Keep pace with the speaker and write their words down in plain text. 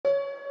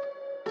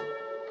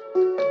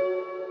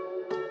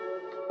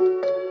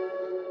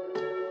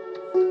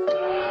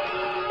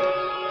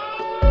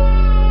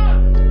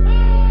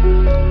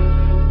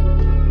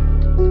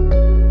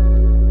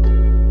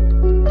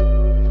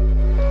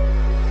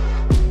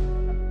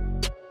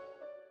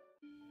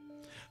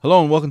Hello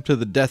and welcome to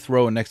the Death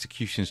Row and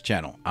Executions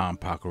channel. I'm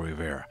Paco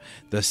Rivera.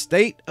 The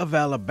state of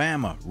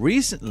Alabama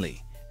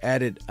recently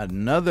added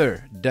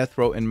another death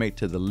row inmate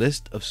to the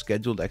list of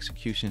scheduled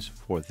executions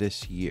for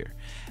this year.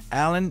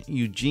 Alan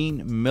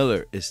Eugene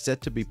Miller is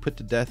set to be put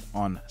to death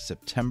on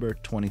September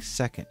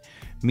 22nd,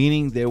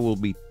 meaning there will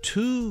be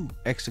 2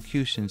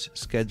 executions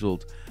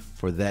scheduled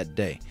for that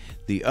day.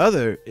 The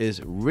other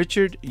is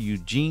Richard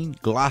Eugene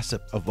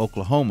Glossip of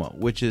Oklahoma,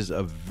 which is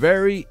a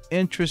very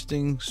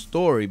interesting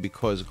story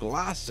because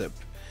Glossip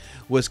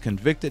was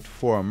convicted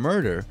for a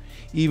murder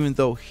even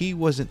though he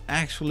wasn't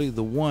actually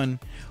the one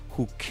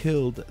who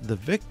killed the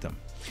victim.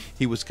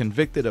 He was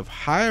convicted of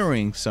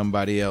hiring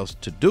somebody else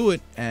to do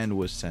it and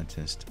was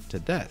sentenced to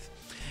death.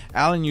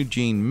 Alan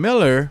Eugene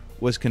Miller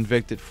was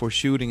convicted for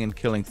shooting and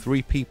killing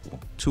 3 people,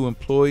 2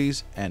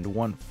 employees and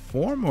 1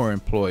 former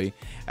employee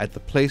at the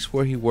place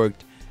where he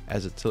worked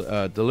as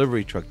a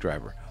delivery truck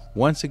driver.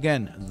 Once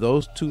again,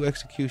 those 2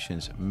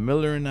 executions,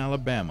 Miller in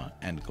Alabama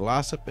and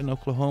Glossip in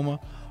Oklahoma,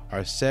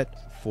 are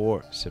set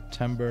for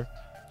September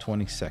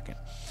 22nd.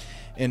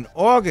 In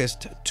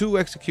August, 2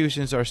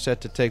 executions are set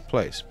to take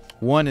place.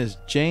 One is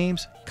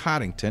James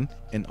Coddington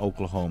in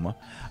Oklahoma,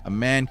 a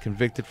man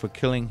convicted for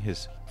killing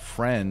his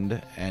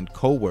friend and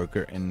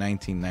co-worker in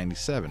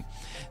 1997.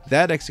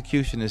 That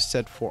execution is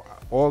set for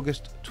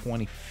August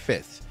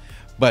 25th.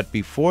 But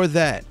before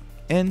that,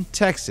 in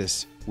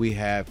Texas, we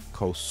have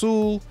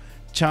Kosoul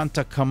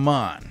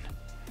Chanthakoummane.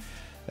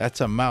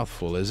 That's a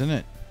mouthful, isn't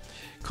it?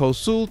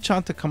 Kosoul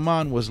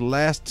Chanthakoummane was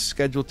last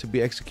scheduled to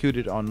be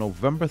executed on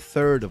November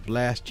 3rd of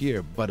last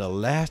year, but a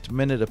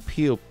last-minute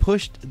appeal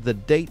pushed the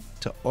date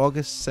to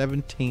August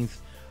 17th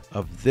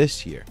of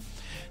this year.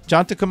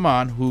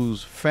 Chanthakoummane,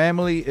 whose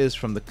family is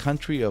from the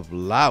country of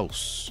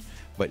Laos,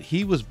 but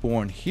he was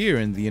born here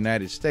in the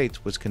United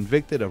States, was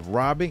convicted of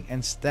robbing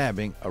and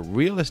stabbing a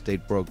real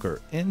estate broker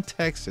in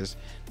Texas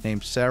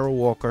named Sarah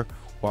Walker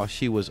while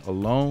she was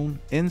alone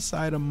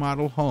inside a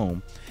model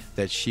home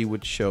that she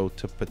would show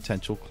to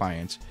potential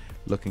clients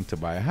looking to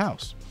buy a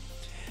house.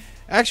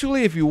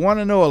 Actually, if you want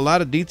to know a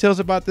lot of details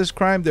about this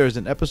crime, there's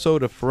an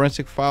episode of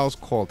Forensic Files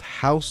called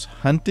House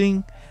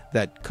Hunting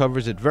that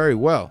covers it very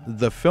well.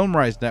 The Film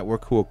Rights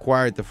Network, who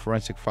acquired the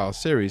Forensic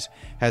Files series,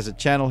 has a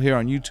channel here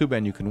on YouTube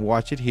and you can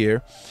watch it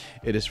here.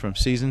 It is from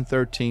season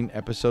 13,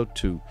 episode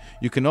 2.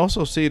 You can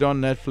also see it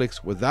on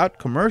Netflix without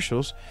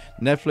commercials.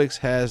 Netflix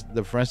has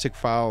the Forensic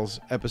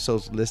Files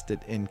episodes listed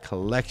in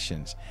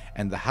collections,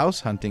 and the House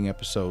Hunting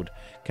episode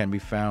can be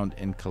found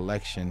in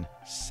collection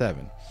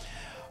 7.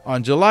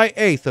 On July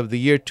 8th of the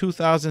year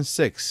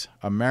 2006,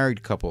 a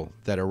married couple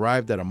that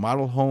arrived at a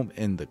model home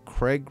in the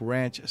Craig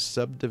Ranch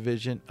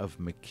subdivision of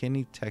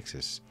McKinney,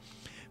 Texas,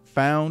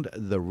 found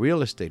the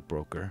real estate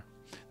broker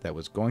that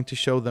was going to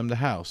show them the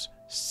house,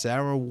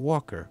 Sarah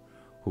Walker,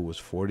 who was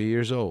 40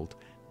 years old,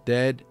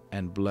 dead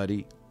and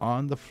bloody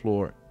on the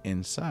floor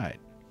inside.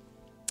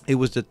 It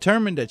was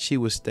determined that she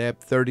was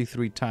stabbed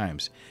 33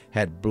 times,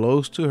 had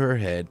blows to her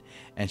head,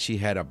 and she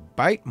had a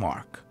bite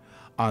mark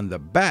on the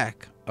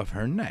back of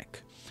her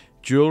neck.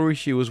 Jewelry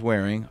she was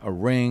wearing, a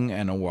ring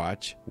and a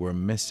watch, were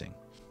missing.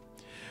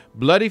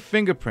 Bloody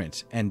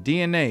fingerprints and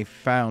DNA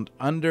found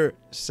under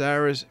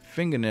Sarah's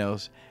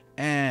fingernails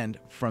and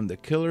from the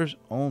killer's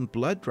own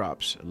blood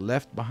drops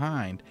left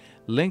behind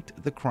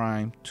linked the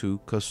crime to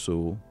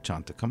Kosoul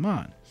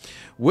Chanthakoummane.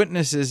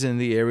 Witnesses in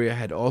the area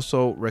had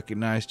also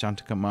recognized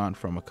Chanthakoummane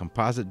from a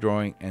composite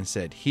drawing and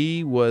said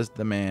he was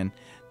the man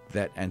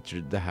that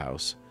entered the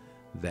house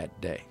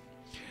that day.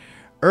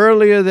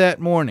 Earlier that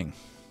morning,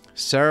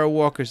 Sarah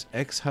Walker's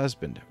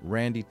ex-husband,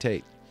 Randy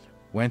Tate,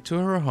 went to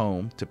her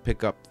home to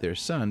pick up their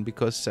son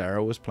because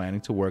Sarah was planning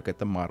to work at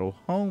the model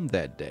home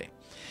that day.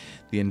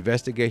 The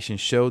investigation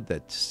showed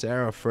that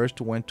Sarah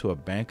first went to a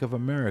Bank of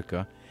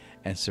America,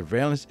 and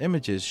surveillance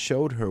images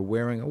showed her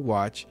wearing a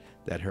watch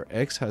that her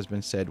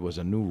ex-husband said was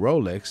a new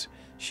Rolex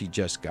she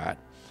just got,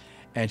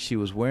 and she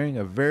was wearing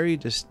a very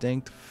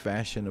distinct,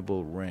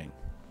 fashionable ring.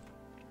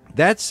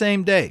 That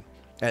same day,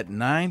 at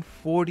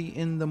 9:40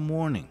 in the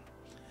morning,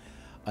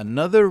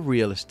 another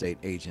real estate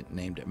agent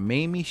named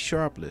Mamie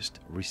Sharpless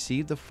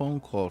received a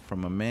phone call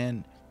from a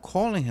man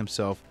calling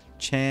himself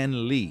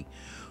Chan Lee,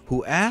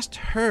 who asked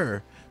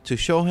her to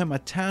show him a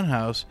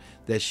townhouse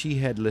that she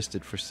had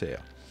listed for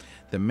sale.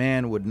 The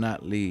man would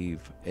not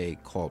leave a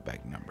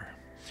callback number.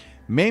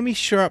 Mamie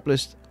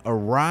Sharpless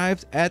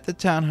arrived at the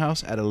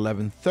townhouse at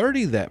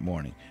 11:30 that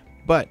morning,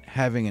 but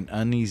having an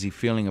uneasy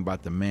feeling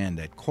about the man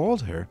that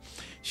called her,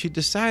 she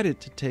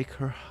decided to take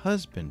her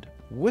husband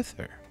with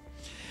her.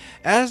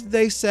 As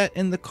they sat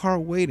in the car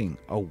waiting,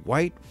 a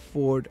white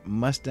Ford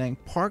Mustang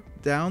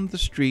parked down the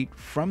street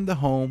from the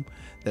home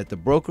that the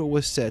broker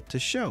was set to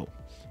show,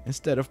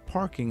 instead of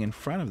parking in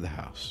front of the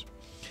house.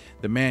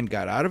 The man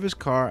got out of his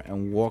car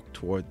and walked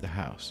toward the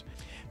house.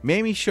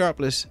 Mamie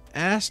Sharpless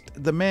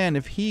asked the man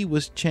if he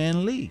was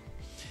Chan Lee.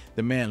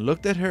 The man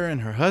looked at her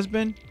and her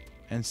husband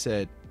and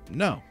said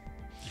no.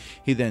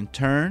 He then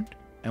turned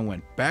and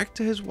went back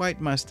to his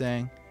white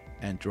Mustang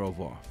and drove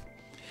off.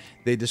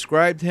 They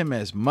described him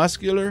as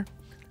muscular,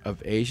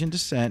 of Asian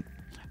descent,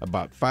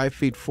 about 5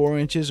 feet 4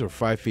 inches or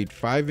 5 feet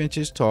 5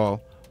 inches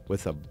tall,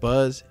 with a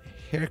buzz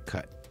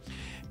haircut.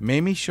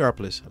 Mamie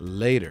Sharpless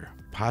later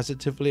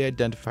positively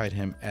identified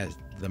him as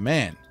the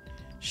man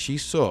she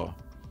saw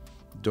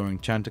during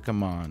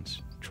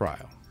Chanthakoummane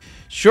trial.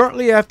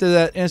 Shortly after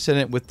that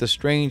incident with the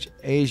strange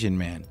Asian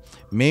man,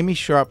 Mamie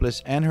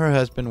Sharpless and her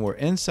husband were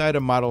inside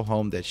a model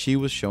home that she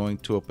was showing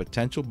to a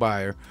potential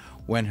buyer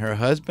when her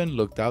husband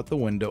looked out the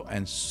window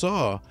and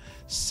saw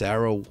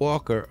Sarah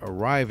Walker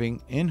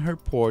arriving in her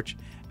porch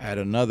at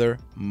another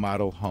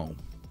model home.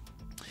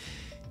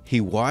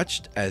 He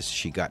watched as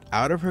she got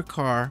out of her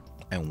car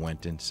and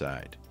went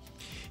inside.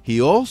 He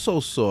also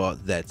saw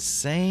that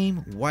same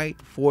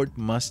white Ford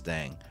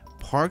Mustang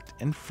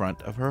parked in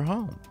front of her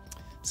home.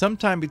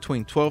 Sometime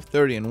between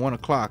 12:30 and 1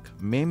 o'clock,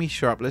 Mamie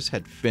Sharpless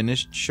had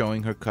finished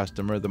showing her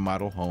customer the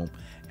model home,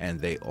 and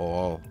they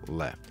all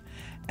left.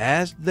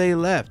 As they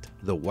left,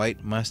 the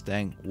white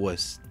Mustang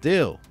was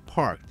still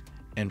parked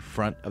in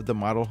front of the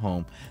model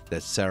home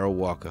that Sarah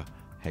Walker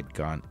had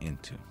gone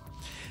into.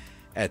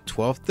 At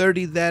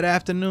 12:30 that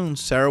afternoon,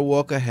 Sarah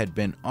Walker had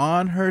been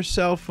on her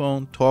cell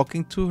phone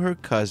talking to her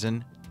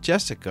cousin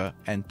Jessica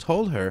and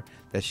told her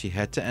that she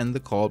had to end the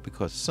call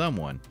because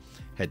someone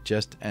had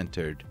just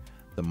entered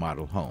the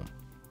model home.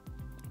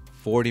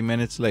 40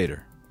 minutes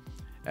later,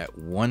 at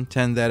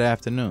 1:10 that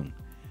afternoon,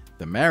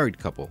 the married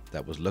couple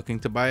that was looking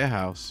to buy a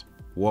house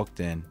walked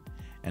in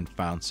and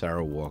found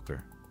Sarah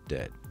Walker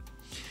dead.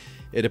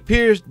 It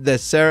appears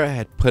that Sarah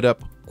had put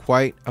up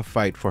quite a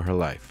fight for her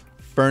life.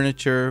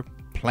 Furniture,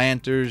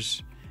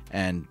 planters,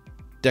 and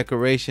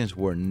decorations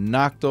were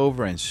knocked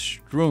over and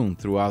strewn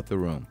throughout the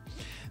room.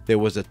 There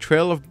was a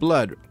trail of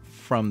blood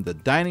from the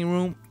dining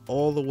room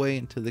all the way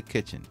into the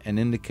kitchen, an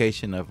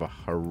indication of a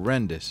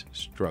horrendous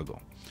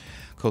struggle.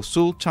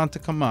 Kosoul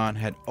Chanthakoummane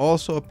had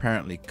also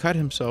apparently cut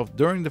himself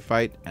during the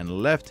fight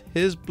and left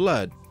his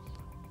blood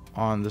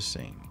on the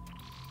scene.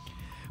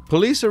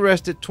 Police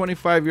arrested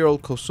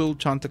 25-year-old Kosoul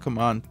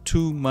Chanthakoummane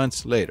 2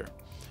 months later,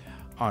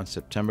 on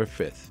September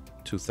 5th,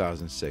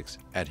 2006,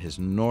 at his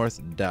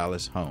North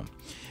Dallas home.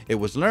 It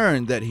was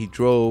learned that he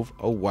drove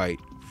a white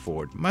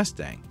Ford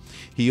Mustang.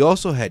 He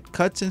also had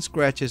cuts and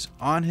scratches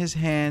on his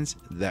hands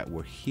that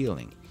were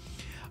healing.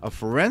 A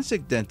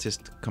forensic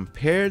dentist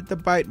compared the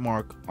bite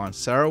mark on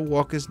Sarah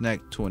Walker's neck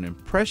to an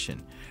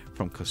impression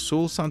from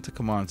Kosoul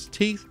Chanthakoumane's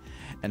teeth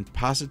and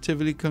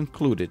positively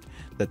concluded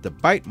that the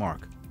bite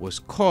mark was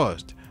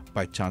caused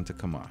by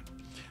Chanthakoummane.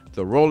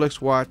 The Rolex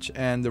watch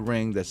and the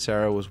ring that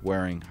Sarah was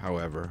wearing,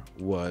 however,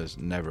 was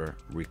never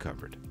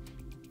recovered.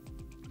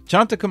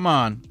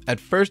 Chanthakoummane at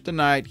first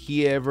denied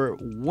he ever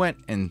went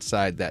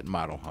inside that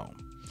model home.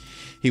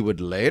 He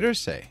would later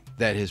say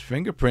that his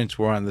fingerprints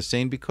were on the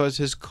scene because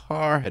his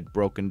car had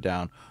broken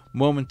down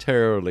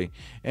momentarily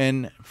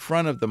in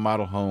front of the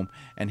model home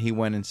and he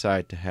went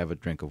inside to have a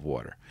drink of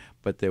water.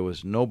 But there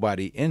was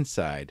nobody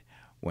inside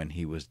when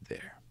he was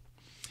there.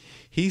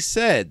 He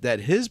said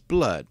that his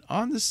blood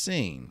on the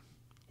scene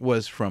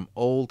was from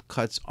old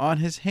cuts on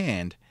his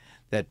hand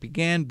that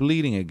began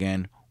bleeding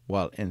again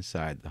while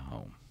inside the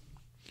home.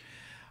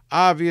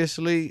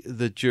 Obviously,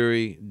 the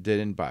jury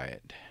didn't buy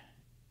it.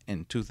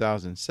 In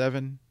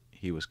 2007,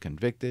 he was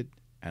convicted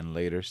and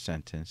later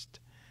sentenced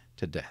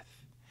to death.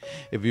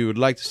 If you would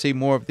like to see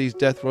more of these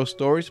death row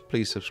stories,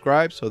 please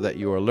subscribe so that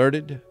you are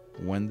alerted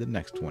when the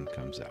next one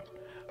comes out.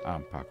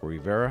 I'm Paco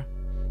Rivera.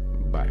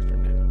 Bye for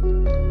now.